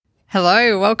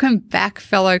Hello, welcome back,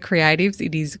 fellow creatives.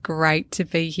 It is great to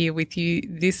be here with you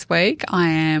this week. I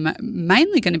am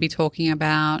mainly going to be talking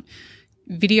about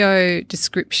video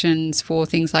descriptions for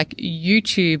things like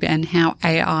YouTube and how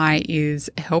AI is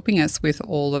helping us with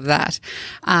all of that,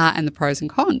 and the pros and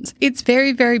cons. It's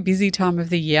very, very busy time of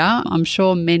the year. I'm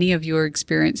sure many of you are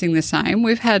experiencing the same.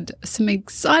 We've had some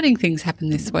exciting things happen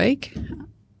this week.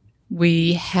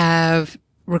 We have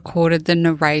recorded the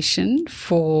narration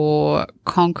for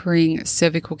conquering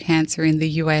cervical cancer in the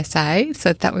USA.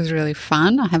 So that was really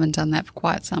fun. I haven't done that for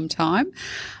quite some time.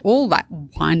 All that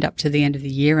wind up to the end of the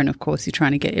year. And of course, you're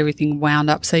trying to get everything wound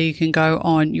up so you can go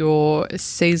on your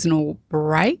seasonal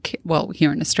break. Well,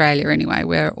 here in Australia anyway,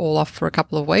 we're all off for a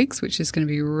couple of weeks, which is going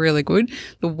to be really good.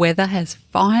 The weather has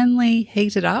finally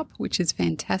heated up, which is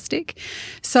fantastic.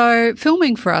 So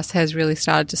filming for us has really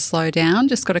started to slow down.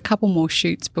 Just got a couple more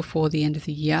shoots before the end of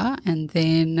the year, and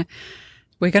then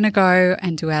we're going to go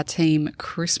and do our team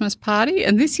Christmas party.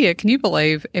 And this year, can you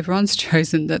believe everyone's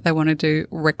chosen that they want to do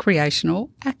recreational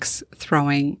axe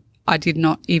throwing? I did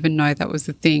not even know that was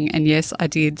a thing. And yes, I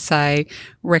did say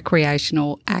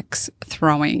recreational axe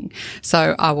throwing.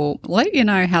 So I will let you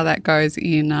know how that goes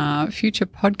in future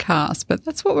podcasts. But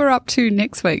that's what we're up to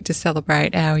next week to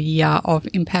celebrate our year of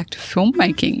impact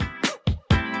filmmaking.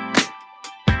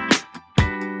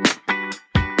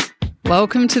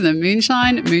 Welcome to the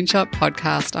Moonshine Moonshot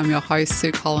podcast. I'm your host,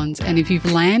 Sue Collins, and if you've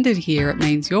landed here, it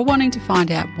means you're wanting to find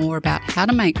out more about how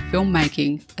to make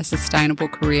filmmaking a sustainable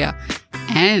career,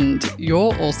 and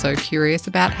you're also curious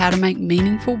about how to make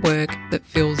meaningful work that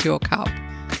fills your cup.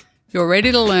 You're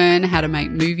ready to learn how to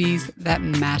make movies that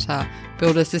matter,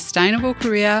 build a sustainable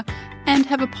career, and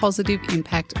have a positive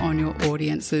impact on your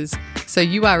audiences, so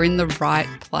you are in the right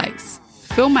place.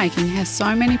 Filmmaking has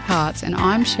so many parts, and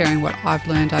I'm sharing what I've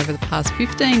learned over the past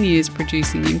 15 years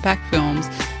producing impact films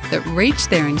that reach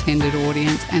their intended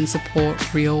audience and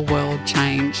support real-world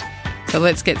change. So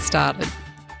let's get started.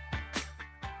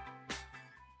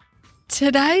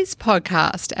 Today's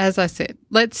podcast, as I said,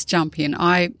 let's jump in.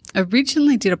 I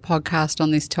originally did a podcast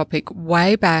on this topic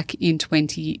way back in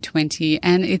 2020,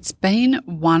 and it's been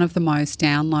one of the most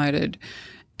downloaded.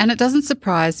 And it doesn't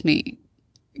surprise me,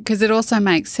 because it also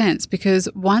makes sense, because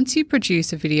once you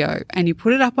produce a video and you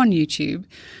put it up on YouTube,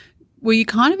 well, you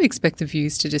kind of expect the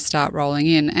views to just start rolling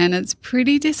in, and it's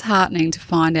pretty disheartening to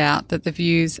find out that the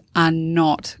views are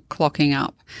not clocking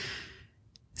up.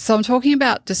 So I'm talking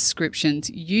about descriptions,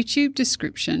 YouTube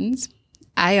descriptions,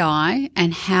 AI,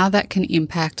 and how that can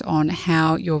impact on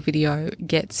how your video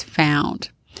gets found.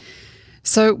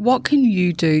 So what can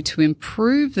you do to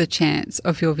improve the chance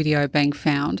of your video being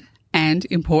found and,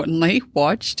 importantly,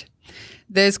 watched?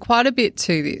 There's quite a bit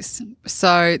to this.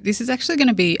 So this is actually going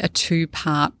to be a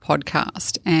two-part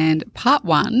podcast. And part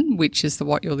one, which is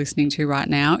what you're listening to right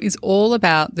now, is all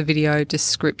about the video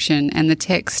description and the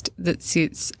text that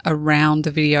sits around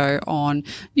the video on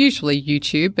usually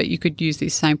YouTube, but you could use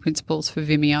these same principles for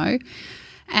Vimeo.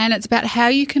 And it's about how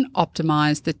you can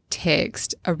optimize the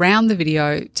text around the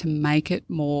video to make it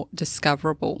more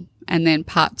discoverable. And then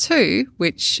part two,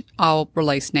 which I'll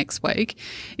release next week,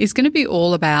 is going to be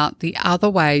all about the other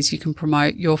ways you can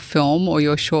promote your film or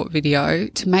your short video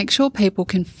to make sure people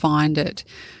can find it,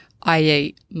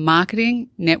 i.e. marketing,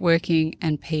 networking,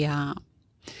 and PR.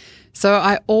 So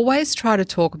I always try to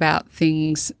talk about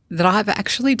things that I've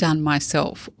actually done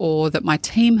myself or that my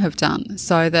team have done,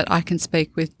 so that I can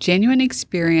speak with genuine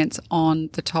experience on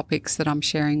the topics that I'm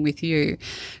sharing with you.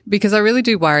 Because I really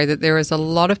do worry that there is a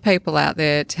lot of people out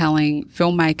there telling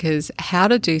filmmakers how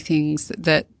to do things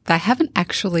that they haven't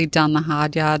actually done the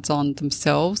hard yards on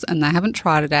themselves, and they haven't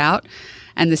tried it out.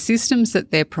 And the systems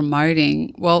that they're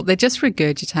promoting, well, they're just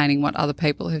regurgitating what other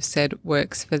people have said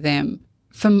works for them.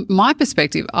 From my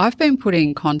perspective, I've been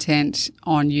putting content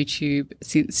on YouTube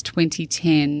since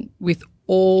 2010 with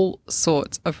all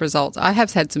sorts of results. I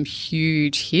have had some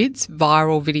huge hits,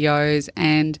 viral videos,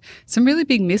 and some really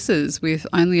big misses with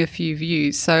only a few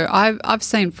views. So I've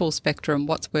seen full spectrum,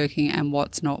 what's working and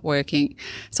what's not working.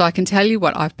 So I can tell you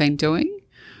what I've been doing,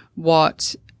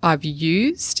 what I've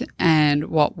used and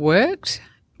what worked,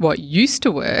 what used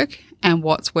to work, and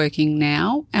what's working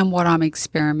now, and what I'm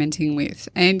experimenting with.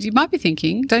 And you might be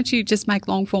thinking, don't you just make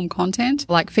long form content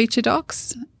like feature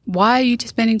docs? Why are you just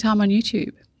spending time on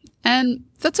YouTube? And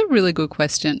that's a really good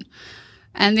question.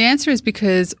 And the answer is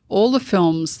because all the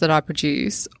films that I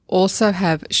produce also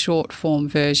have short form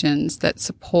versions that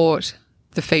support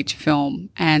the feature film,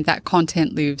 and that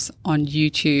content lives on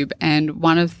YouTube. And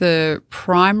one of the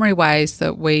primary ways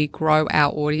that we grow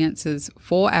our audiences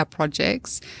for our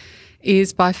projects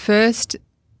is by first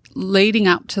leading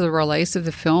up to the release of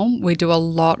the film, we do a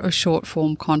lot of short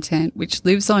form content, which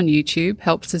lives on YouTube,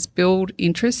 helps us build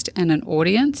interest and an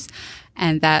audience,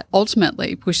 and that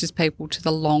ultimately pushes people to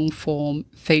the long form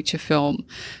feature film.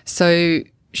 So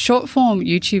short form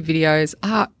YouTube videos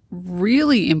are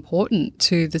really important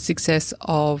to the success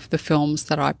of the films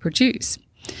that I produce.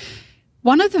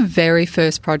 One of the very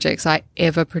first projects I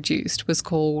ever produced was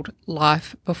called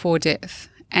Life Before Death,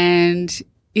 and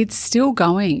it's still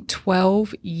going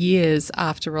 12 years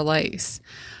after release.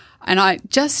 And I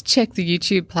just checked the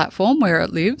YouTube platform where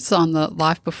it lives on the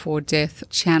Life Before Death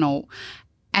channel,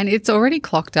 and it's already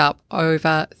clocked up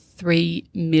over 3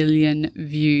 million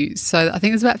views. So I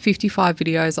think there's about 55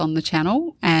 videos on the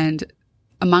channel, and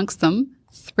amongst them,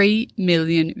 3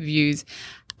 million views.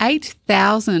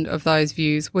 8,000 of those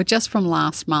views were just from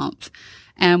last month.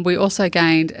 And we also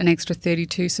gained an extra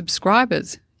 32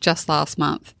 subscribers just last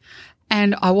month.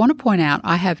 And I want to point out,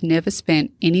 I have never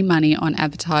spent any money on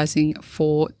advertising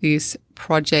for this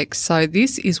project. So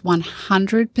this is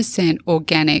 100%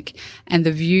 organic, and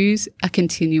the views are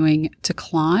continuing to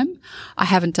climb. I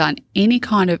haven't done any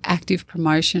kind of active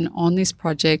promotion on this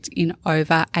project in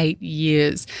over 8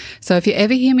 years. So if you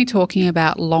ever hear me talking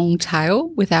about long tail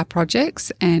with our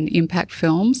projects and impact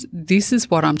films, this is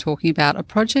what I'm talking about. A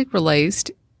project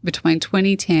released between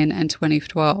 2010 and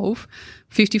 2012,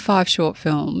 55 short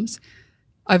films,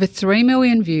 over 3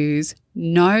 million views,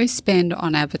 no spend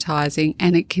on advertising,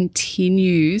 and it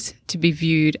continues to be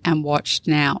viewed and watched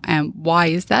now. And why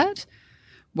is that?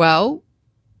 Well,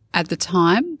 at the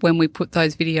time when we put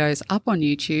those videos up on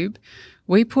YouTube,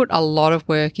 we put a lot of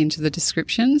work into the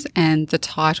descriptions and the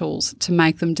titles to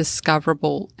make them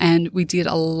discoverable. And we did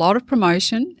a lot of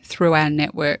promotion through our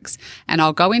networks. And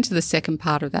I'll go into the second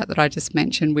part of that I just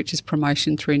mentioned, which is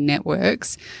promotion through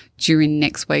networks, during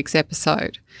next week's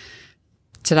episode.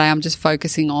 Today, I'm just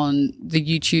focusing on the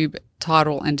YouTube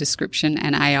title and description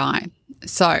and AI.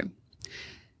 So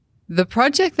the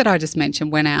project that I just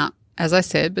mentioned went out, as I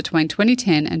said, between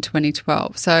 2010 and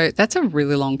 2012. So that's a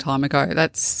really long time ago.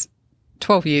 That's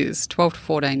 12 to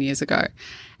 14 years ago.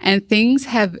 And things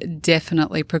have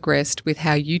definitely progressed with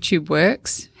how YouTube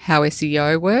works, how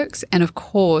SEO works, and of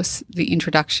course, the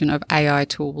introduction of AI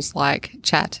tools like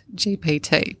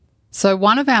ChatGPT. So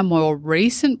one of our more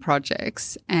recent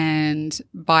projects, and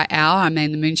by our, I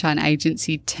mean the Moonshine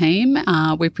Agency team,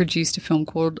 we produced a film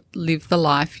called Live the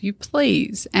Life You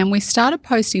Please. And we started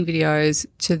posting videos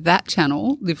to that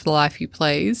channel, Live the Life You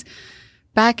Please,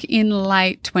 back in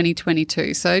late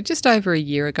 2022, so just over a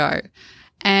year ago.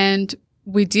 And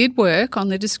we did work on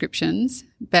the descriptions,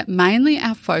 but mainly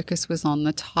our focus was on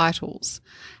the titles.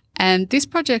 And this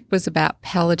project was about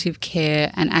palliative care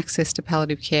and access to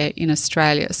palliative care in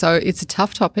Australia. So it's a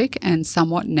tough topic and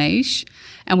somewhat niche.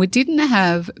 And we didn't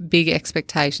have big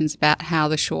expectations about how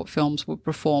the short films would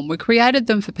perform. We created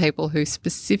them for people who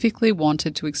specifically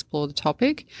wanted to explore the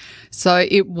topic. So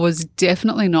it was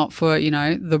definitely not for,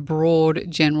 the broad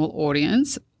general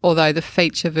audience, although the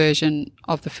feature version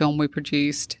of the film we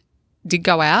produced did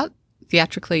go out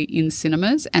theatrically in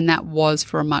cinemas, and that was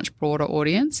for a much broader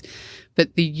audience.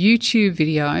 But the YouTube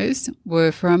videos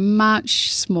were for a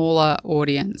much smaller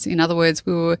audience. In other words,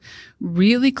 we were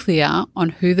really clear on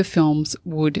who the films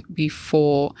would be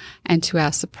for. And to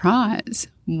our surprise,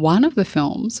 one of the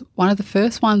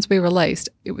first ones we released,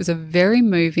 it was a very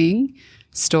moving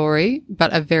story,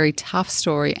 but a very tough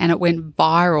story. And it went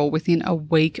viral within a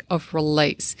week of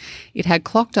release. It had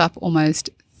clocked up almost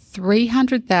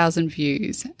 300,000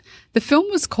 views. The film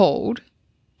was called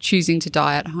Choosing to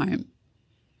Die at Home.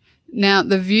 Now,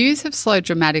 the views have slowed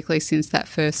dramatically since that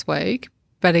first week,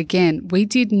 but again, we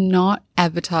did not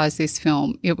advertise this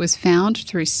film. It was found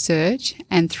through search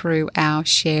and through our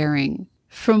sharing.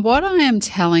 From what I am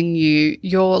telling you,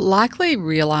 you're likely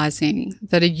realizing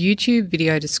that a YouTube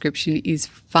video description is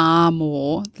far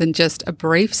more than just a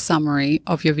brief summary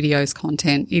of your video's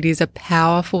content. It is a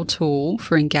powerful tool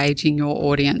for engaging your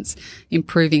audience,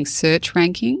 improving search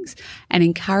rankings, and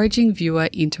encouraging viewer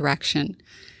interaction.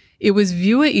 It was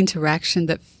viewer interaction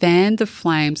that fanned the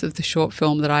flames of the short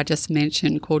film that I just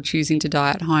mentioned called Choosing to Die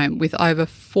at Home, with over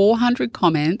 400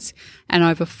 comments and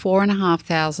over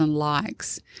 4,500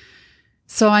 likes.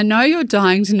 So I know you're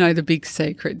dying to know the big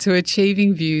secret to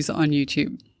achieving views on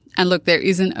YouTube. And look, there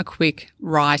isn't a quick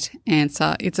right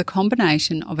answer. It's a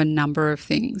combination of a number of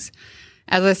things.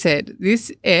 As I said,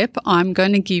 this ep, I'm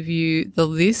going to give you the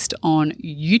list on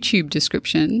YouTube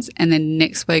descriptions, and then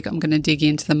next week I'm going to dig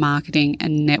into the marketing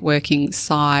and networking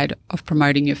side of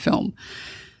promoting your film.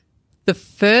 The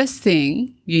first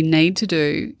thing you need to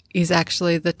do is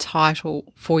actually the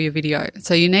title for your video.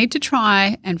 So you need to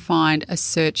try and find a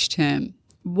search term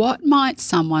what might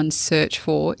someone search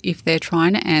for if they're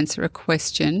trying to answer a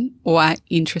question or are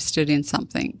interested in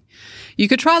something? You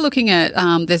could try looking at,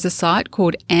 there's a site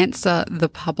called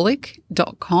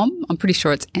answerthepublic.com. I'm pretty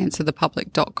sure it's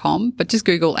answerthepublic.com, but just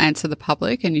Google Answer the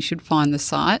Public and you should find the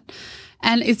site.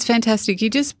 And it's fantastic.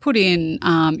 You just put in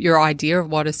your idea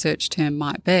of what a search term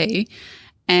might be,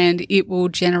 and it will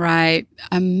generate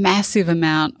a massive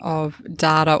amount of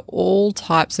data, all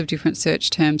types of different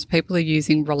search terms people are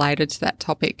using related to that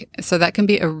topic. So that can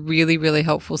be a really, really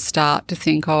helpful start to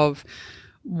think of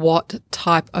what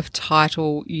type of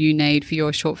title you need for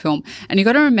your short film. And you've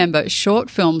got to remember, short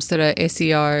films that are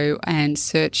SEO and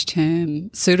search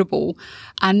term suitable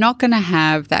are not going to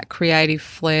have that creative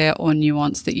flair or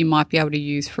nuance that you might be able to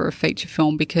use for a feature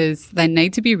film, because they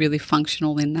need to be really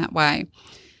functional in that way.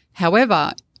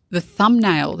 However, the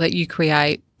thumbnail that you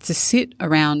create to sit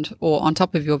around or on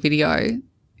top of your video,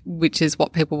 which is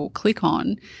what people will click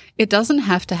on, it doesn't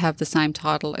have to have the same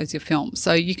title as your film.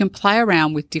 So you can play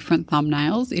around with different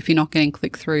thumbnails if you're not getting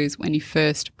click-throughs when you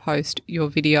first post your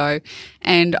video.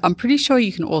 And I'm pretty sure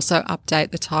you can also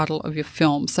update the title of your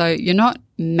film. So you're not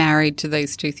married to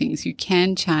these two things. You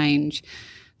can change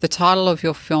the title of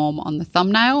your film on the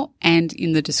thumbnail and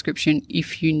in the description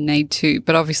if you need to.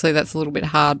 But obviously that's a little bit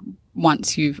hard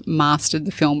once you've mastered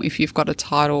the film. If you've got a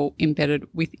title embedded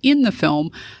within the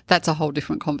film, that's a whole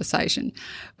different conversation.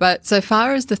 But so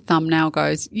far as the thumbnail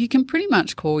goes, you can pretty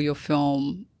much call your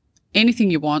film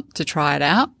anything you want to try it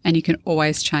out, and you can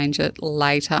always change it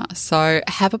later. So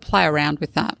have a play around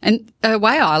with that. And the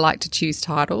way I like to choose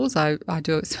titles, I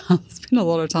do it, so I spend a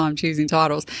lot of time choosing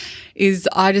titles, is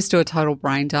I just do a total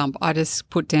brain dump. I just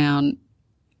put down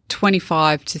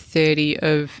 25 to 30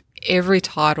 of every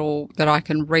title that I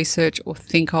can research or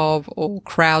think of or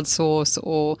crowdsource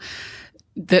or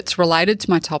that's related to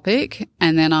my topic,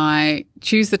 and then I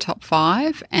choose the top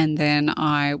 5 and then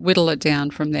I whittle it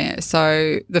down from there.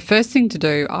 So the first thing to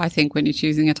do, I think, when you're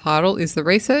choosing a title is the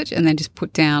research, and then just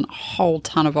put down a whole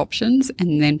ton of options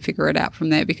and then figure it out from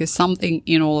there, because something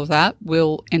in all of that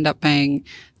will end up being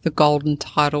the golden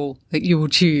title that you will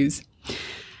choose.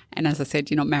 And as I said,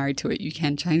 you're not married to it. You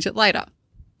can change it later.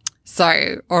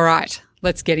 So, all right,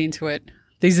 let's get into it.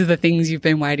 These are the things you've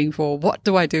been waiting for. What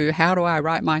do I do? How do I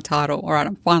write my title? All right,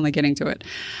 I'm finally getting to it.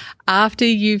 After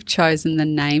you've chosen the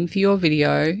name for your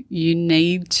video, you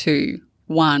need to,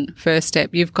 first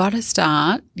step, you've got to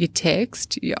start your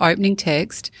text, your opening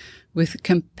text, with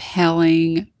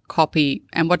compelling copy.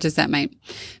 And what does that mean?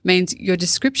 It means your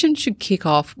description should kick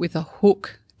off with a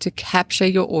hook to capture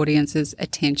your audience's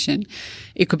attention.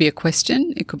 It could be a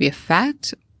question, it could be a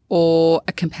fact, or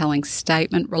a compelling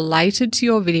statement related to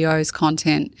your video's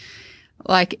content.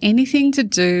 Like anything to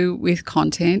do with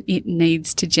content, it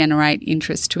needs to generate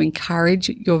interest to encourage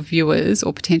your viewers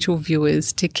or potential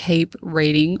viewers to keep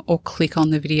reading or click on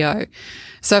the video.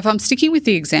 So if I'm sticking with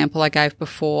the example I gave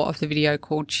before of the video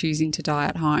called Choosing to Die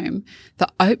at Home, the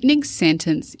opening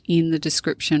sentence in the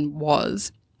description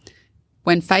was,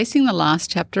 "When facing the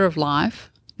last chapter of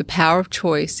life, the power of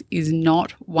choice is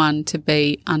not one to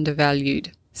be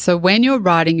undervalued." So when you're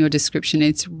writing your description,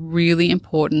 it's really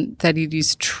important that it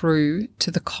is true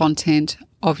to the content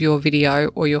of your video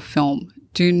or your film.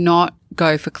 Do not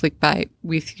go for clickbait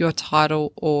with your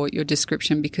title or your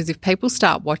description, because if people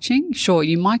start watching, sure,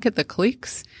 you might get the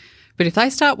clicks, but if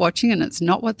they start watching and it's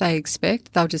not what they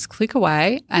expect, they'll just click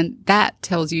away, and that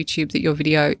tells YouTube that your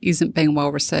video isn't being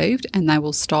well received, and they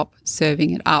will stop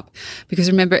serving it up. Because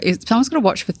remember, someone's got to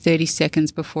watch for 30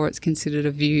 seconds before it's considered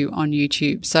a view on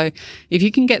YouTube. So if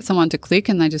you can get someone to click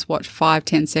and they just watch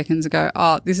 5-10 seconds and go,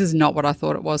 oh, this is not what I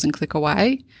thought it was, and click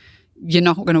away, you're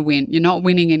not going to win. You're not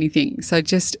winning anything. So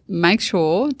just make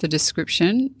sure the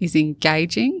description is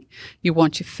engaging. You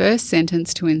want your first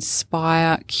sentence to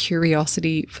inspire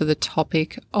curiosity for the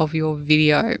topic of your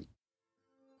video.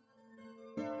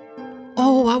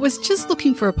 Oh, I was just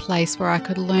looking for a place where I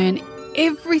could learn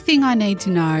everything I need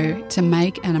to know to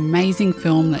make an amazing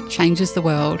film that changes the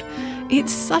world.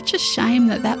 It's such a shame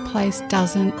that that place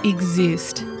doesn't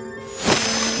exist.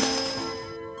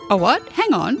 Oh, what?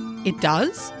 Hang on. It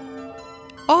does?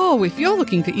 Oh, if you're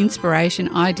looking for inspiration,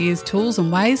 ideas, tools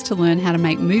and ways to learn how to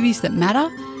make movies that matter,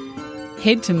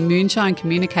 head to Moonshine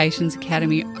Communications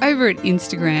Academy over at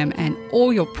Instagram and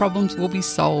all your problems will be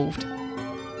solved.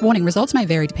 Warning, results may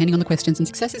vary depending on the questions and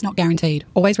success is not guaranteed.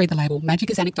 Always read the label. Magic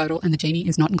is anecdotal and the genie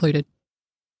is not included.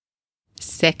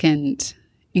 Second,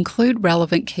 include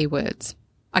relevant keywords.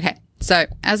 Okay. So,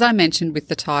 as I mentioned with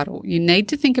the title, you need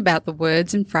to think about the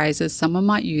words and phrases someone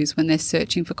might use when they're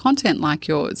searching for content like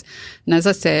yours. And as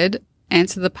I said,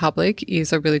 Answer the Public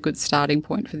is a really good starting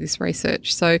point for this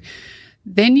research. So,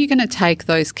 Then you're going to take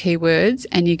those keywords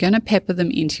and you're going to pepper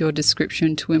them into your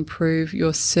description to improve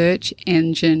your search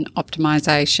engine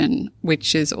optimization,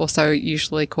 which is also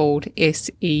usually called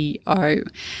SEO.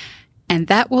 And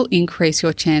that will increase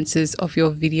your chances of your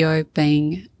video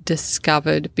being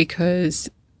discovered, because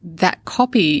that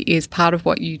copy is part of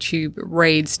what YouTube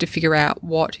reads to figure out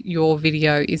what your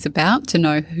video is about, to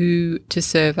know who to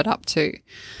serve it up to.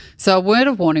 So a word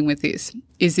of warning with this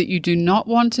is that you do not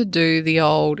want to do the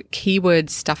old keyword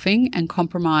stuffing and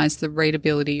compromise the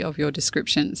readability of your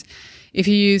descriptions. If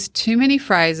you use too many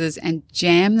phrases and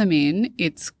jam them in,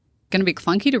 it's going to be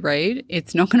clunky to read.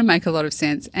 It's not going to make a lot of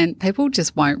sense and people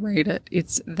just won't read it.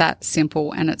 It's that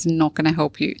simple and it's not going to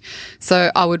help you.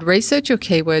 So I would research your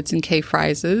keywords and key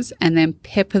phrases and then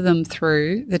pepper them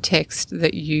through the text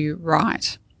that you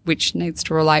write, which needs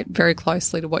to relate very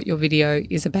closely to what your video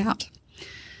is about.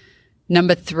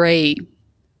 Number 3,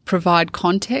 provide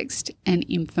context and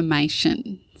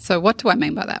information. So what do I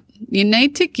mean by that? You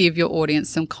need to give your audience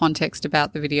some context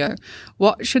about the video.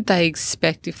 What should they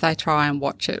expect if they try and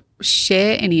watch it?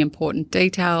 Share any important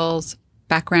details,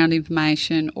 background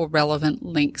information, or relevant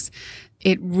links.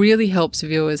 It really helps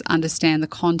viewers understand the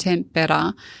content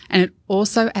better, and it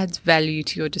also adds value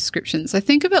to your description. So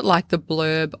think of it like the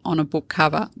blurb on a book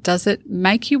cover. Does it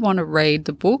make you want to read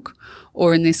the book,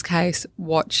 or in this case,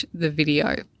 watch the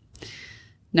video?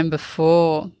 Number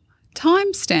 4,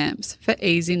 timestamps for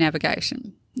easy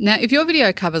navigation. Now, if your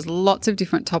video covers lots of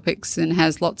different topics and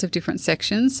has lots of different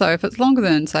sections, so if it's longer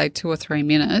than, say, 2 or 3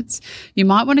 minutes, you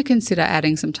might want to consider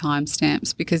adding some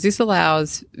timestamps, because this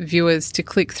allows viewers to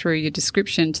click through your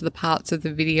description to the parts of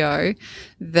the video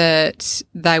that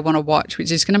they want to watch,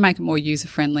 which is going to make it more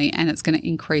user-friendly and it's going to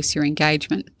increase your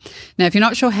engagement. Now, if you're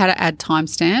not sure how to add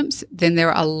timestamps, then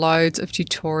there are loads of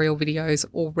tutorial videos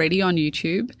already on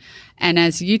YouTube. And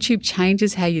as YouTube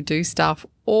changes how you do stuff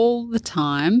all the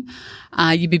time,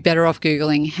 you'd be better off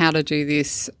Googling how to do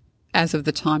this as of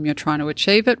the time you're trying to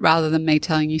achieve it, rather than me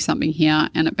telling you something here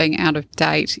and it being out of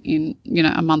date in,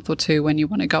 a month or 2 when you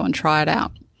want to go and try it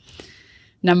out.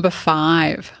 Number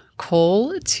 5,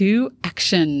 call to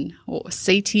action, or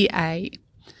CTA.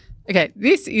 Okay,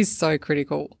 this is so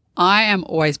critical. I am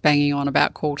always banging on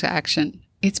about call to action.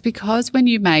 It's because when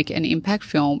you make an impact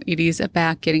film, it is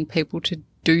about getting people to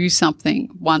do something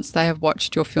once they have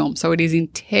watched your film. So it is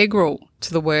integral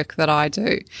to the work that I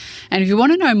do. And if you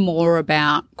want to know more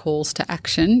about calls to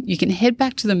action, you can head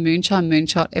back to the Moonshine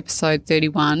Moonshot episode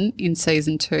 31 in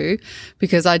season 2,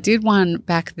 because I did one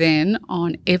back then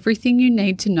on everything you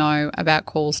need to know about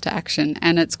calls to action,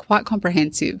 and it's quite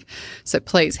comprehensive. So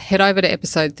please head over to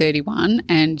episode 31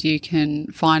 and you can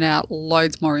find out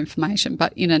loads more information.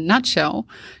 But in a nutshell,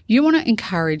 you want to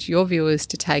encourage your viewers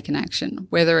to take an action,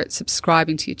 whether it's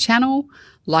subscribing to your channel,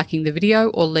 liking the video,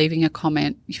 or leaving a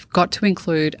comment. You've got to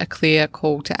include a clear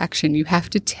call to action. You have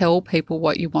to tell people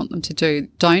what you want them to do.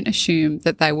 Don't assume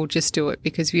that they will just do it,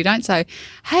 because if you don't say,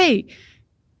 hey,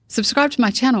 subscribe to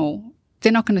my channel,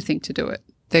 they're not going to think to do it.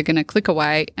 They're going to click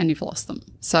away and you've lost them.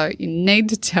 So you need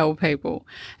to tell people,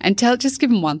 and just give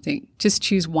them one thing. Just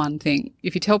choose one thing.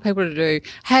 If you tell people to do,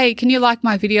 hey, can you like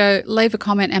my video, leave a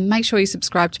comment and make sure you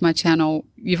subscribe to my channel,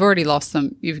 you've already lost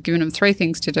them. You've given them 3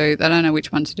 things to do. They don't know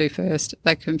which one to do first.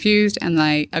 They're confused and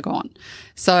they are gone.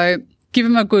 So give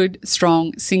them a good,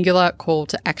 strong, singular call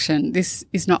to action. This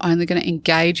is not only going to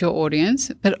engage your audience,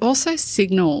 but also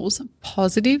signals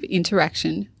positive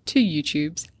interaction to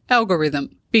YouTube's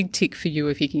algorithm. Big tick for you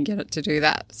if you can get it to do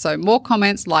that. So more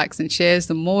comments, likes and shares,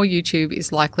 the more YouTube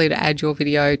is likely to add your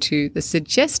video to the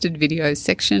suggested videos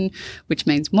section, which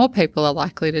means more people are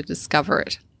likely to discover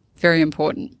it. Very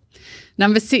important.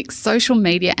 Number 6, social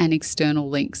media and external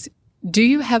links. Do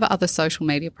you have other social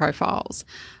media profiles?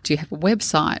 Do you have a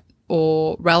website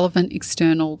or relevant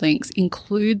external links?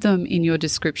 Include them in your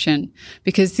description,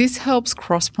 because this helps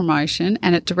cross-promotion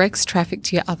and it directs traffic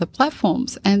to your other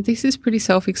platforms. And this is pretty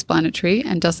self-explanatory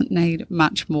and doesn't need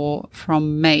much more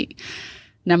from me.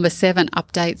 Number 7,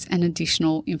 updates and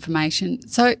additional information.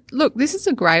 So look, this is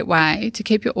a great way to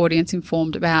keep your audience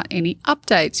informed about any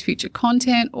updates, future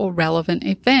content or relevant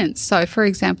events. So for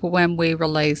example, when we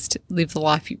released Live the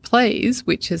Life You Please,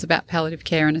 which is about palliative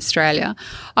care in Australia,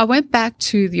 I went back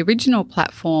to the original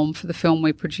platform for the film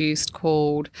we produced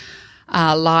called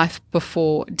Life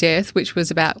Before Death, which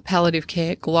was about palliative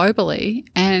care globally.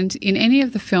 And in any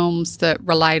of the films that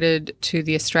related to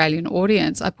the Australian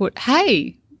audience, I put,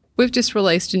 hey, we've just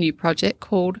released a new project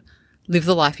called Live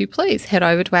the Life You Please. Head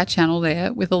over to our channel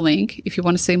there with a link if you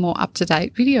want to see more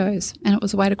up-to-date videos. And it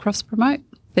was a way to cross-promote.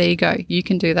 There you go. You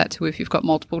can do that too if you've got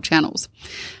multiple channels.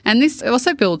 And this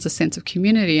also builds a sense of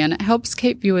community and it helps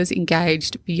keep viewers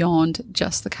engaged beyond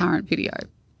just the current video.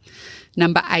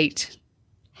 Number 8,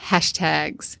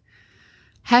 hashtags.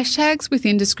 Hashtags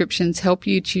within descriptions help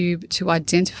YouTube to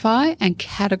identify and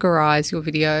categorize your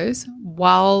videos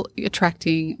while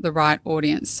attracting the right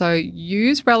audience. So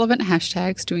use relevant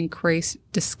hashtags to increase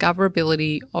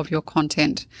discoverability of your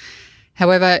content.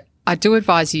 However, I do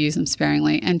advise you use them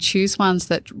sparingly and choose ones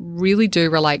that really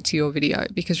do relate to your video,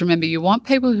 because remember, you want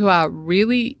people who are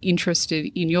really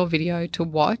interested in your video to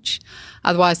watch.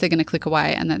 Otherwise, they're going to click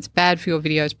away, and that's bad for your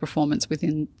video's performance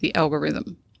within the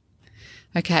algorithm.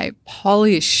 Okay,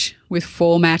 polish with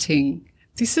formatting.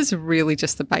 This is really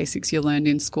just the basics you learned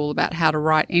in school about how to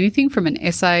write anything from an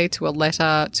essay to a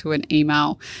letter to an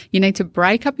email. You need to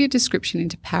break up your description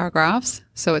into paragraphs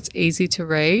so it's easy to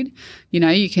read.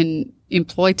 You can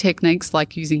employ techniques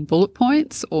like using bullet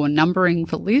points or numbering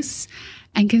for lists,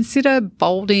 and consider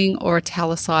bolding or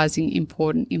italicizing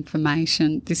important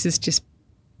information. This is just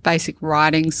basic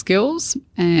writing skills,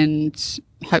 and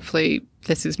hopefully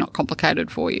this is not complicated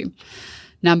for you.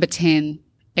 Number 10,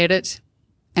 edit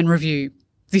and review.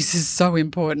 This is so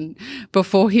important.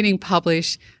 Before hitting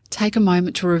publish, take a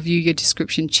moment to review your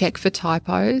description, check for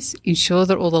typos, ensure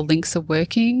that all the links are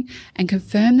working, and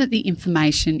confirm that the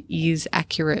information is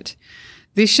accurate.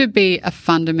 This should be a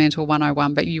fundamental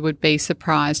 101, but you would be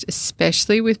surprised,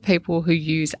 especially with people who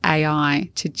use AI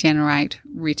to generate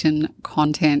written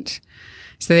content.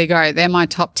 So there you go. They're my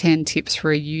top 10 tips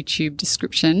for a YouTube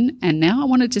description. And now I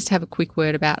want to just have a quick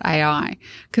word about AI,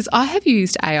 because I have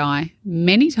used AI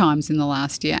many times in the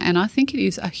last year, and I think it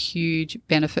is a huge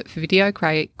benefit for video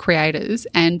creators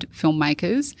and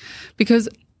filmmakers, because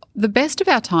the best of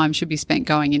our time should be spent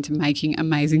going into making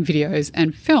amazing videos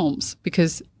and films,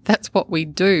 because that's what we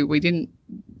do. We didn't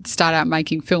start out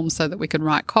making films so that we could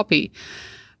write copy.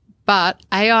 But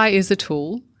AI is a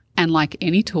tool, and like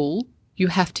any tool, you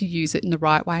have to use it in the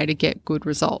right way to get good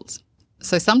results.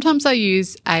 So sometimes I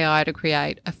use AI to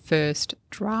create a first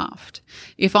draft.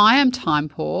 If I am time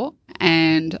poor,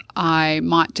 and I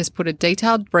might just put a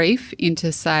detailed brief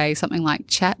into, say, something like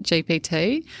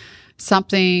ChatGPT,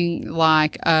 something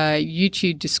like a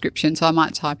YouTube description. So I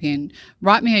might type in,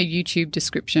 write me a YouTube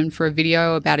description for a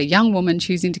video about a young woman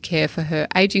choosing to care for her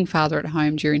aging father at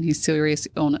home during his serious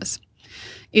illness.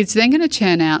 It's then going to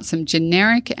churn out some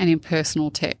generic and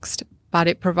impersonal text, but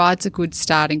it provides a good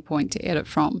starting point to edit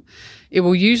from. It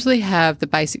will usually have the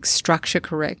basic structure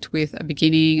correct, with a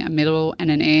beginning, a middle,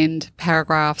 and an end,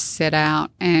 paragraphs set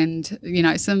out, and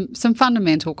some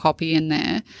fundamental copy in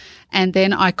there. And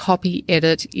then I copy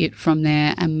edit it from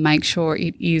there and make sure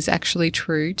it is actually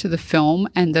true to the film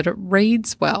and that it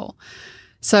reads well.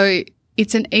 So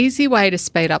it's an easy way to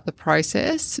speed up the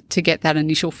process to get that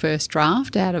initial first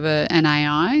draft out of an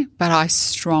AI, but I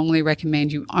strongly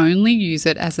recommend you only use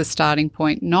it as a starting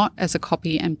point, not as a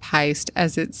copy and paste,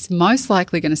 as it's most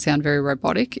likely going to sound very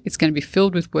robotic. It's going to be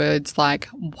filled with words like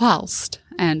whilst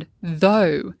and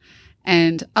though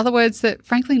and other words that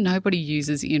frankly nobody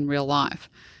uses in real life.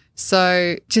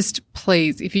 So just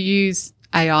please, if you use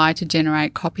AI to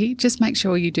generate copy, just make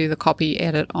sure you do the copy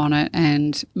edit on it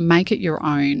and make it your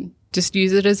own. Just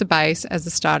use it as a base, as a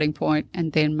starting point,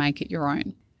 and then make it your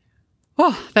own.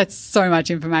 Oh, that's so much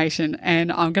information,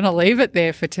 and I'm going to leave it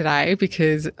there for today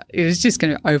because it is just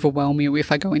going to overwhelm you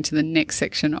if I go into the next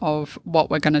section of what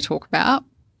we're going to talk about.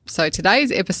 So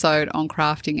today's episode on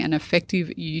crafting an effective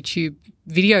YouTube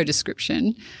video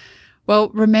description. Well,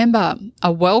 remember,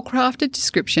 a well-crafted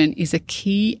description is a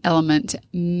key element to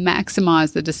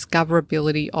maximize the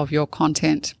discoverability of your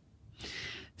content.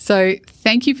 So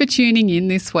thank you for tuning in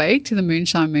this week to the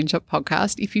Moonshine Moonshot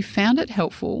podcast. If you found it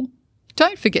helpful,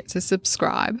 don't forget to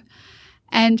subscribe.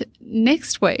 And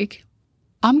next week,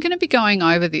 I'm going to be going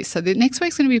over this. So the next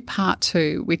week's going to be part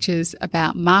 2, which is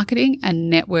about marketing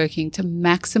and networking to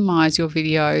maximize your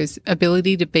video's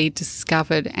ability to be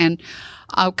discovered. And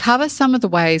I'll cover some of the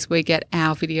ways we get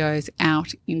our videos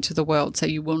out into the world. So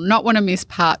you will not want to miss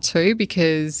part 2,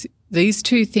 because these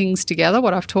two things together,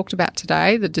 what I've talked about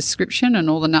today, the description and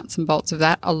all the nuts and bolts of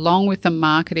that, along with the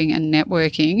marketing and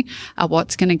networking, are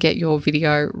what's going to get your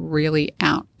video really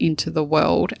out into the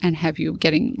world and have you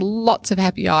getting lots of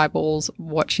happy eyeballs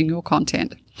watching your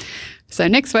content. So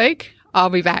next week, I'll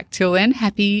be back. Till then,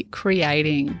 happy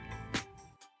creating.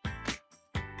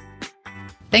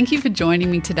 Thank you for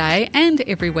joining me today and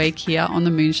every week here on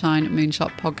the Moonshine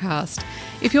Moonshot podcast.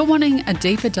 If you're wanting a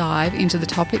deeper dive into the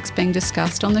topics being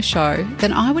discussed on the show,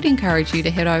 then I would encourage you to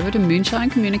head over to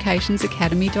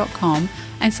moonshinecommunicationsacademy.com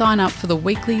and sign up for the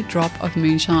weekly drop of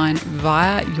moonshine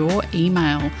via your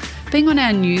email. Being on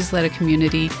our newsletter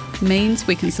community means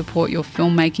we can support your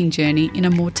filmmaking journey in a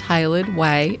more tailored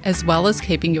way, as well as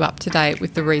keeping you up to date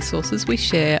with the resources we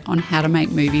share on how to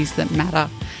make movies that matter,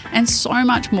 and so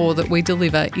much more that we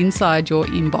deliver inside your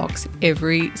inbox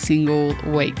every single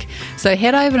week. So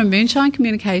head over to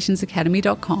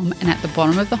moonshinecommunicationsacademy.com, and at the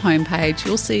bottom of the homepage,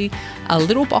 you'll see a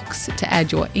little box to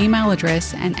add your email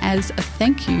address, and as a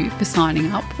thank you for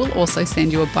signing up, we'll also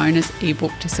send you a bonus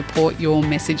ebook to support your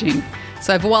messaging.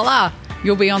 So voila,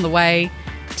 you'll be on the way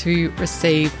to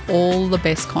receive all the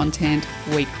best content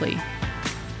weekly.